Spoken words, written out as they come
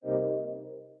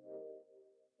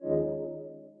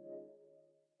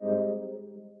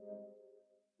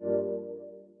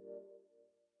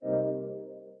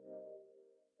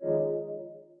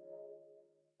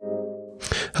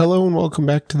Hello and welcome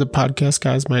back to the podcast,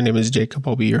 guys. My name is Jacob.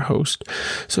 I'll be your host.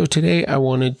 So today I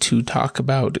wanted to talk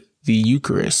about the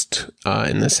Eucharist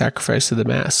and the sacrifice of the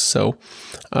Mass. So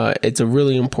it's a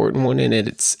really important one, and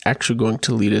it's actually going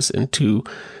to lead us into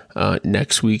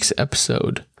next week's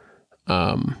episode.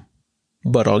 But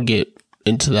I'll get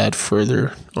into that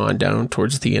further on down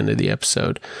towards the end of the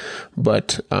episode.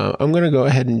 But I'm going to go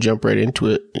ahead and jump right into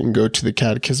it and go to the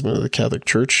Catechism of the Catholic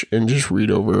Church and just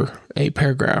read over a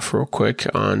paragraph real quick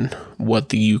on what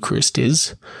the Eucharist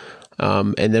is.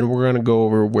 And then we're going to go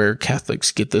over where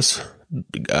Catholics get this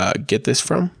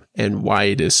from and why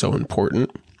it is so important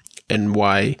and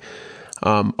why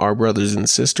our brothers and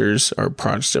sisters, our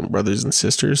Protestant brothers and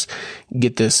sisters,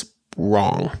 get this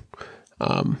wrong.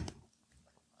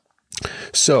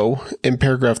 So, in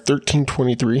paragraph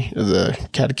 1323 of the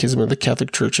Catechism of the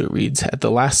Catholic Church, it reads, "At the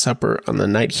Last Supper, on the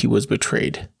night he was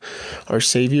betrayed, our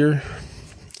Savior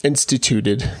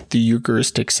instituted the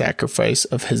Eucharistic sacrifice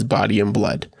of his body and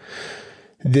blood.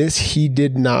 This he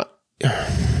did not..."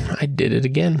 I did it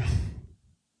again.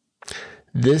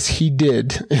 "This he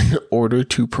did in order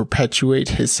to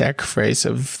perpetuate his sacrifice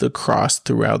of the cross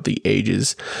throughout the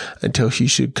ages until he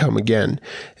should come again,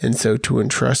 and so to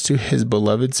entrust to his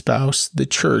beloved spouse, the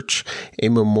Church, a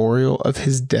memorial of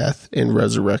his death and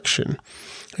resurrection,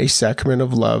 a sacrament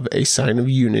of love, a sign of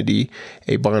unity,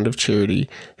 a bond of charity,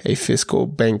 a fiscal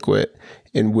banquet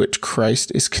in which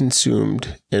Christ is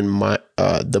consumed and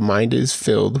the mind is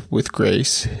filled with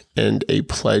grace, and a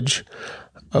pledge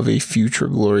of a future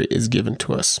glory is given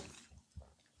to us."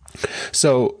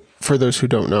 So for those who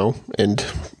don't know and,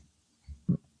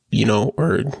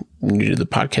 or new to the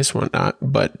podcast and whatnot,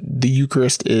 but the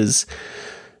Eucharist is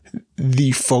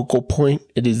the focal point.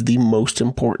 It is the most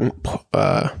important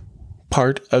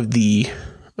part of the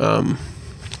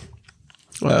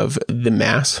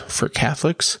Mass for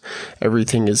Catholics.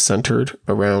 Everything is centered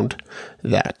around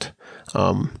that.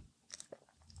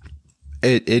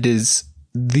 It is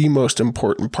the most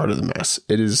important part of the Mass.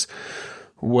 It is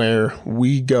where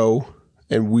we go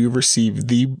and we receive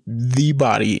the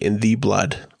body and the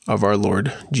blood of our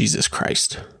Lord Jesus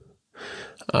Christ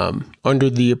under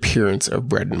the appearance of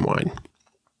bread and wine.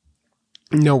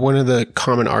 Now, one of the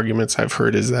common arguments I've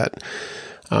heard is that,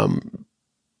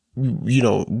 we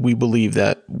believe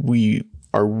that we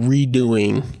are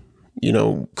redoing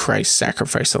Christ's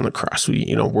sacrifice on the cross. We're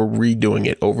redoing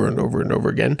it over and over and over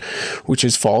again, which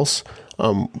is false.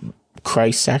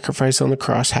 Christ's sacrifice on the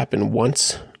cross happened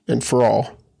once and for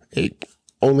all. It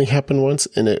only happened once,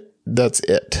 and that's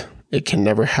it. It can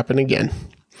never happen again.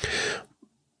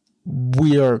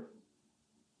 We are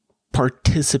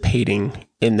participating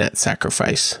in that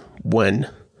sacrifice when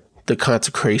the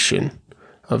consecration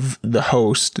of the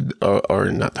host, or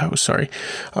not the host, sorry,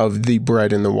 of the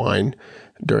bread and the wine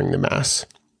during the Mass,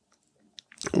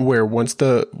 where once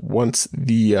the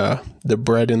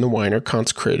bread and the wine are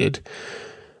consecrated,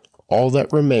 all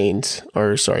that remains,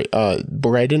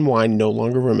 bread and wine no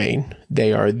longer remain.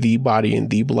 They are the body and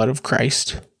the blood of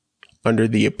Christ under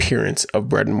the appearance of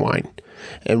bread and wine.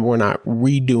 And we're not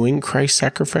redoing Christ's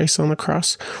sacrifice on the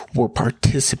cross. We're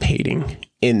participating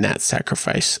in that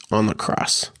sacrifice on the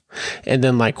cross. And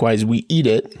then likewise, we eat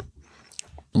it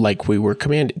like we were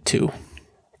commanded to.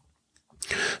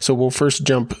 So we'll first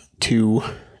jump to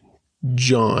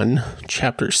John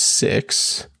chapter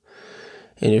 6.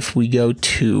 And if we go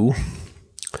to,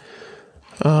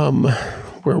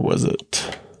 where was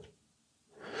it?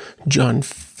 John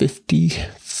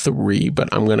 53, but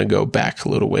I'm going to go back a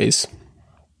little ways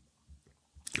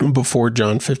before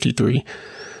John 53.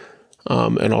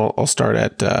 And I'll start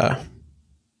at,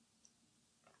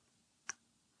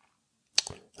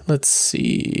 let's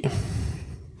see.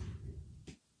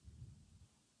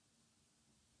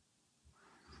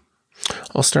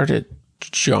 I'll start at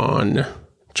John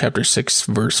chapter 6,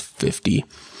 verse 50.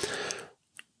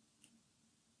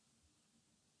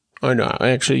 Oh, no,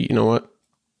 actually, you know what?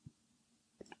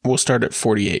 We'll start at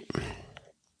 48.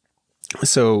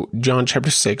 So, John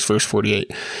chapter 6, verse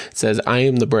 48 says, "I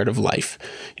am the bread of life.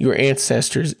 Your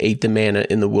ancestors ate the manna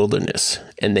in the wilderness,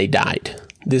 and they died.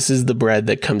 This is the bread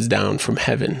that comes down from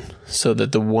heaven, so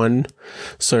that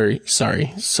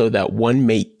so that one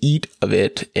may eat of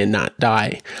it and not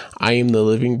die. I am the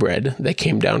living bread that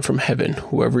came down from heaven.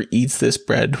 Whoever eats this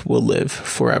bread will live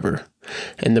forever.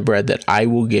 And the bread that I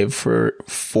will give for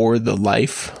the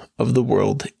life of the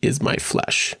world is my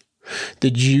flesh."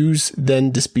 The Jews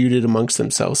then disputed amongst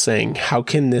themselves, saying, "How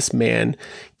can this man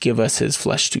give us his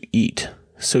flesh to eat?"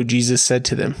 So Jesus said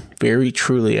to them, "Very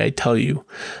truly I tell you,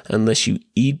 unless you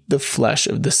eat the flesh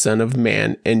of the Son of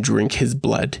Man and drink his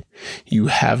blood, you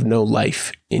have no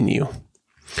life in you.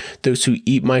 Those who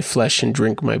eat my flesh and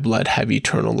drink my blood have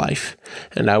eternal life,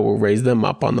 and I will raise them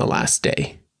up on the last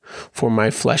day. For my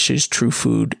flesh is true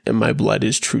food, and my blood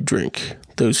is true drink.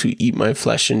 Those who eat my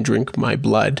flesh and drink my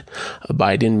blood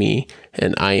abide in me,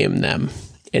 and I am them,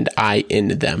 and I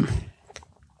in them.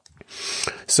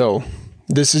 So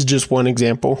this is just one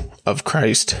example of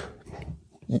Christ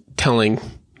telling,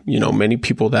 many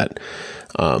people that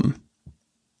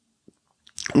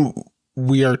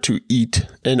we are to eat.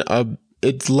 And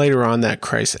it's later on that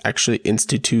Christ actually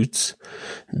institutes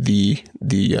the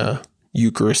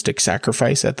Eucharistic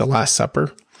sacrifice at the Last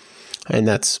Supper. And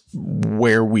that's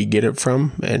where we get it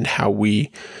from, and how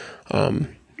we,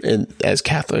 and as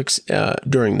Catholics,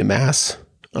 during the Mass,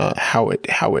 how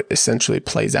it essentially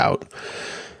plays out.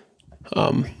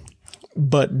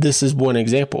 But this is one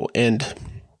example, and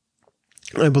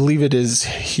I believe it is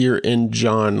here in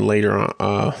John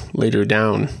later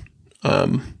down,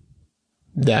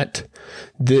 that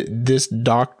this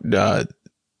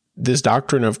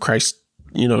doctrine of Christ,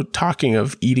 talking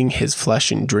of eating his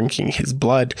flesh and drinking his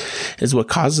blood, is what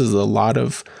causes a lot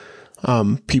of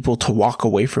people to walk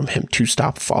away from him, to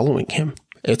stop following him.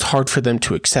 It's hard for them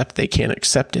to accept. They can't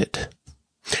accept it.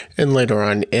 And later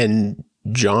on in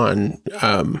John,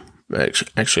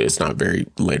 actually it's not very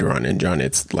later on in John,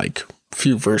 it's like a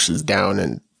few verses down,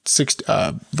 and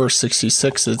verse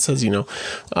 66, it says,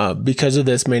 because of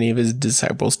this, many of his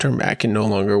disciples turned back and no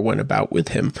longer went about with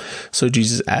him. So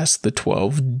Jesus asked the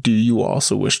 12, do you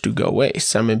also wish to go away?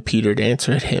 Simon Peter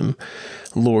answered him,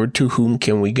 Lord, to whom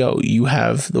can we go? You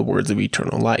have the words of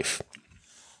eternal life.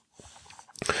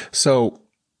 So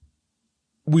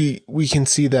we can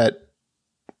see that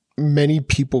many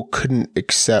people couldn't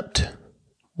accept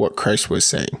what Christ was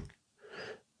saying.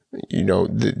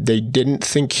 They didn't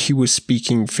think he was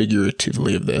speaking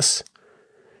figuratively of this.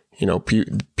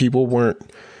 People weren't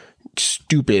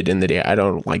stupid in the day. I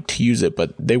don't like to use it,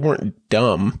 but they weren't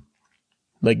dumb.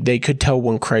 Like, they could tell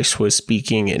when Christ was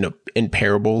speaking in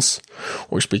parables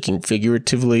or speaking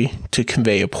figuratively to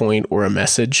convey a point or a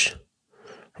message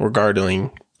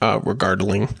regarding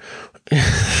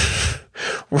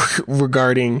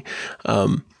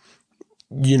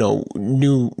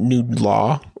new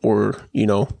law or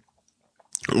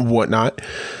whatnot.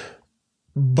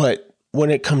 But when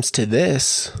it comes to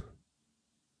this,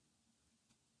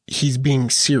 he's being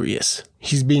serious.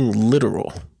 He's being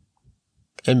literal.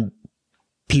 And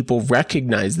people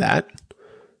recognize that.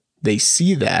 They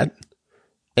see that,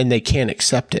 and they can't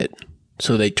accept it.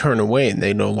 So they turn away and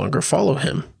they no longer follow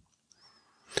him.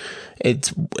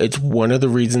 It's one of the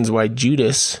reasons why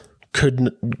Judas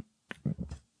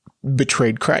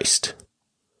betrayed Christ.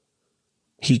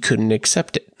 He couldn't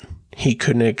accept it. He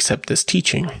couldn't accept this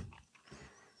teaching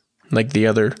like the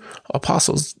other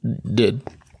apostles did.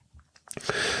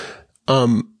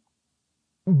 But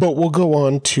we'll go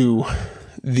on to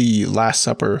the Last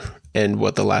Supper and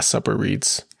what the Last Supper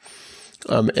reads.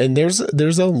 And there's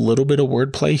a little bit of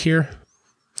wordplay here.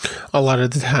 A lot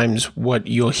of the times what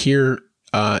you'll hear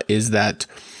is that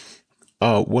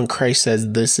when Christ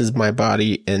says, this is my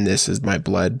body and this is my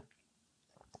blood,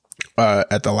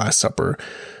 at the Last Supper,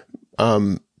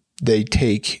 they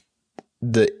take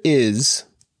the is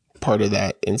part of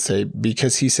that and say,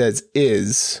 because he says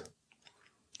is,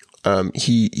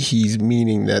 he's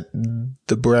meaning that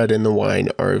the bread and the wine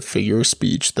are a figure of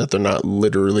speech, that they're not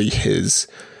literally his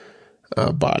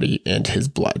body and his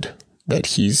blood, that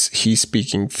he's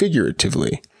speaking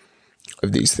figuratively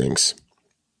of these things.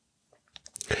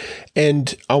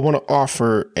 And I want to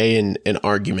offer an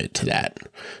argument to that.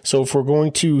 So if we're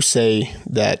going to say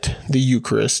that the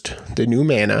Eucharist, the new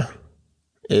manna,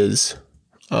 is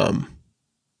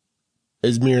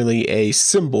merely a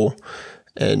symbol,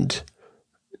 and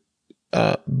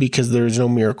because there is no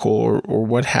miracle or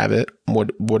whatever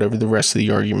the rest of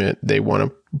the argument they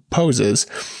want to pose is,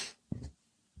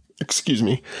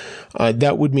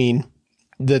 that would mean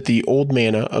that the old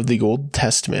manna of the Old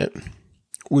Testament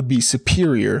would be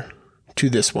superior to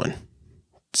this one,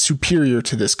 superior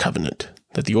to this covenant,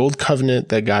 that the old covenant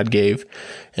that God gave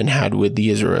and had with the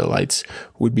Israelites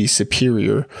would be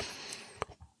superior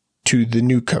to the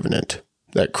new covenant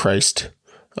that Christ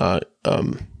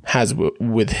has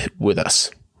with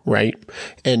us, right?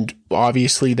 And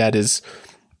obviously that is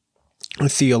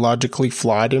theologically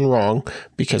flawed and wrong,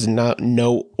 because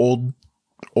no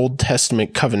Old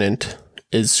Testament covenant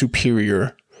is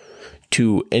superior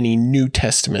to any New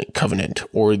Testament covenant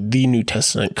or the New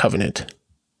Testament covenant,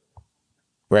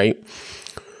 right?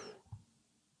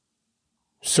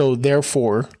 So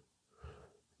therefore,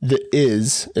 the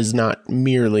is not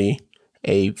merely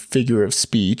a figure of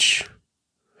speech.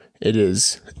 It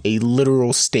is a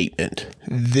literal statement.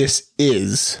 This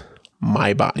is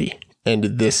my body, and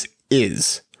this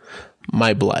is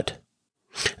my blood.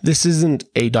 This isn't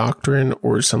a doctrine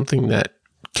or something that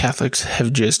Catholics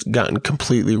have just gotten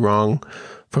completely wrong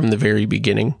from the very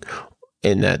beginning,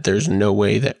 and that there's no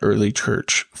way that early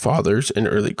church fathers and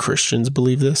early Christians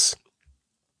believe this.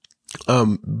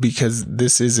 Because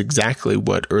this is exactly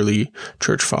what early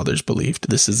church fathers believed.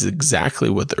 This is exactly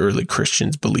what the early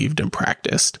Christians believed and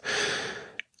practiced.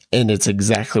 And it's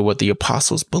exactly what the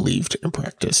apostles believed and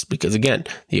practiced. Because again,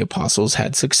 the apostles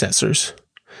had successors,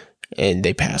 and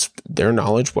they passed their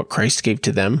knowledge, what Christ gave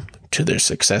to them, to their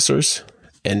successors,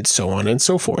 and so on and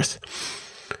so forth.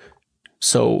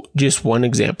 So just one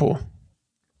example.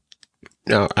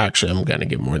 Now, actually, I'm going to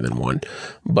give more than one,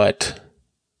 but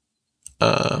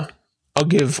I'll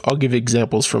give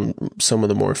examples from some of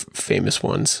the more famous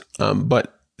ones.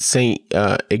 But Saint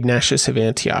Ignatius of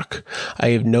Antioch, I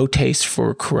have no taste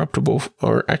for corruptible,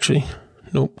 or actually,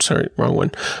 nope, sorry, wrong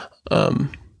one.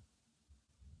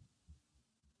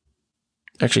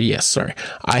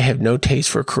 I have no taste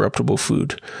for corruptible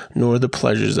food, nor the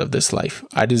pleasures of this life.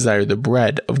 I desire the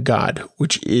bread of God,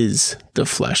 which is the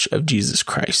flesh of Jesus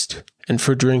Christ. And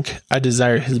for drink, I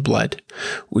desire his blood,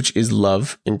 which is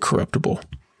love incorruptible.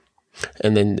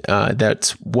 And then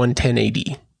that's 110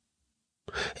 AD.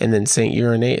 And then Saint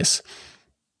Irenaeus,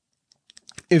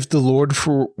 if the Lord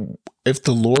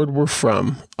were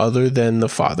from other than the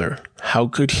Father, how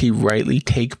could he rightly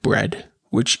take bread,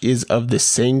 which is of the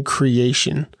same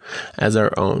creation as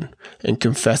our own, and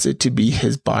confess it to be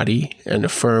his body, and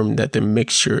affirm that the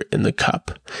mixture in the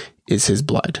cup is his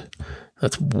blood?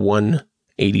 That's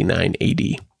 189 AD.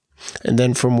 And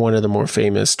then from one of the more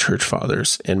famous church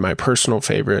fathers, and my personal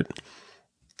favorite,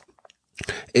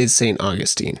 is St.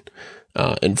 Augustine.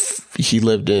 And he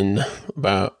lived in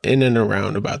and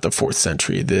around about the 4th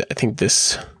century. I think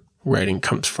this writing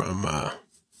comes from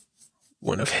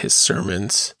one of his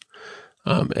sermons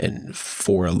in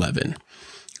 411.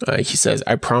 He says,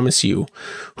 I promise you,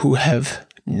 who have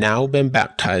now been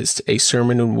baptized, a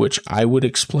sermon in which I would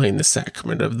explain the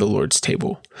sacrament of the Lord's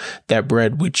table. That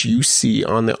bread which you see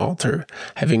on the altar,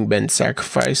 having been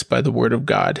sacrificed by the word of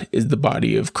God, is the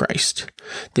body of Christ.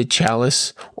 The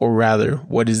chalice, or rather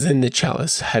what is in the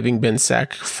chalice, having been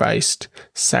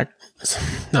sanctified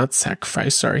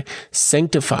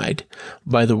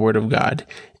by the word of God,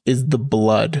 is the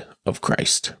blood of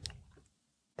Christ.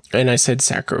 And I said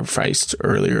sacrificed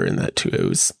earlier in that too. It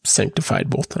was sanctified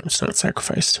both times, not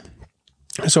sacrificed.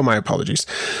 So my apologies.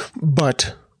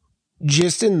 But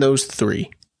just in those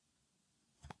three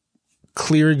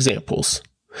clear examples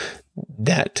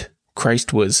that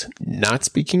Christ was not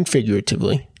speaking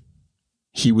figuratively,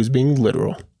 he was being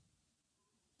literal.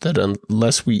 That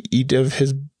unless we eat of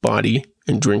his body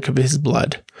and drink of his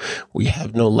blood, we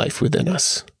have no life within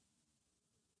us.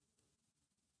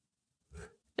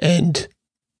 And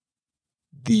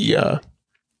the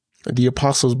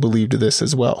apostles believed this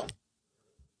as well.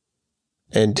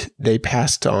 And they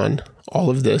passed on all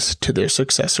of this to their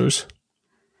successors.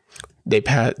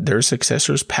 Their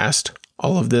successors passed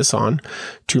all of this on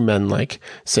to men like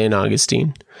St.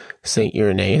 Augustine, St.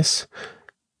 Irenaeus,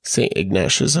 St.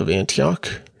 Ignatius of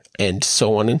Antioch, and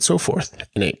so on and so forth.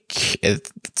 And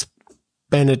it's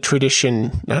been a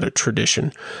tradition, not a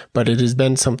tradition, but it has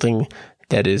been something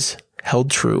that is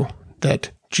held true,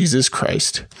 that Jesus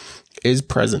Christ is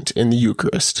present in the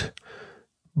Eucharist,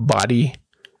 body,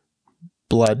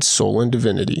 blood, soul, and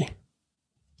divinity.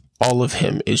 All of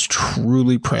him is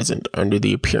truly present under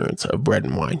the appearance of bread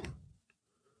and wine.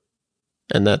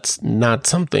 And that's not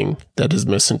something that is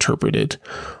misinterpreted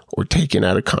or taken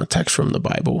out of context from the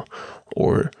Bible,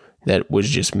 or that was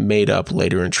just made up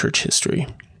later in church history.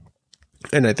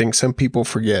 And I think some people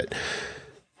forget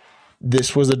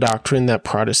this was a doctrine that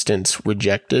Protestants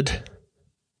rejected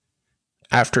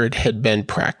after it had been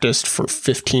practiced for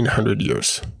 1,500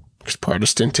 years. Because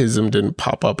Protestantism didn't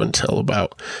pop up until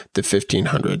about the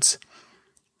 1500s.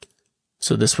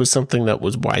 So this was something that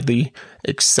was widely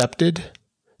accepted,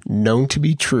 known to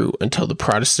be true until the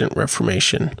Protestant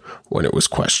Reformation, when it was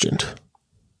questioned.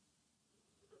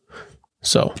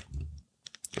 So,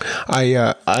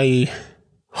 I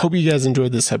hope you guys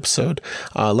enjoyed this episode.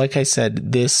 Like I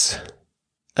said, this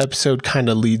episode kind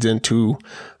of leads into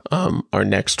our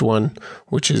next one,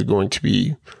 which is going to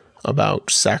be about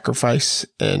sacrifice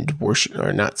and worship,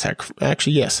 or not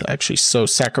sacrifice. So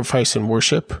sacrifice and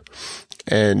worship.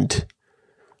 And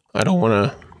I don't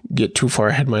want to get too far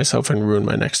ahead of myself and ruin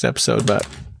my next episode, but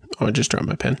I'll just drop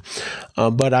my pen.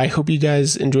 But I hope you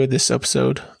guys enjoyed this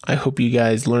episode. I hope you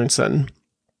guys learned something.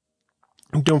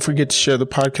 Don't forget to share the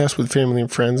podcast with family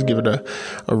and friends. Give it a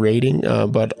rating.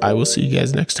 But I will see you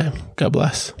guys next time. God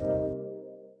bless.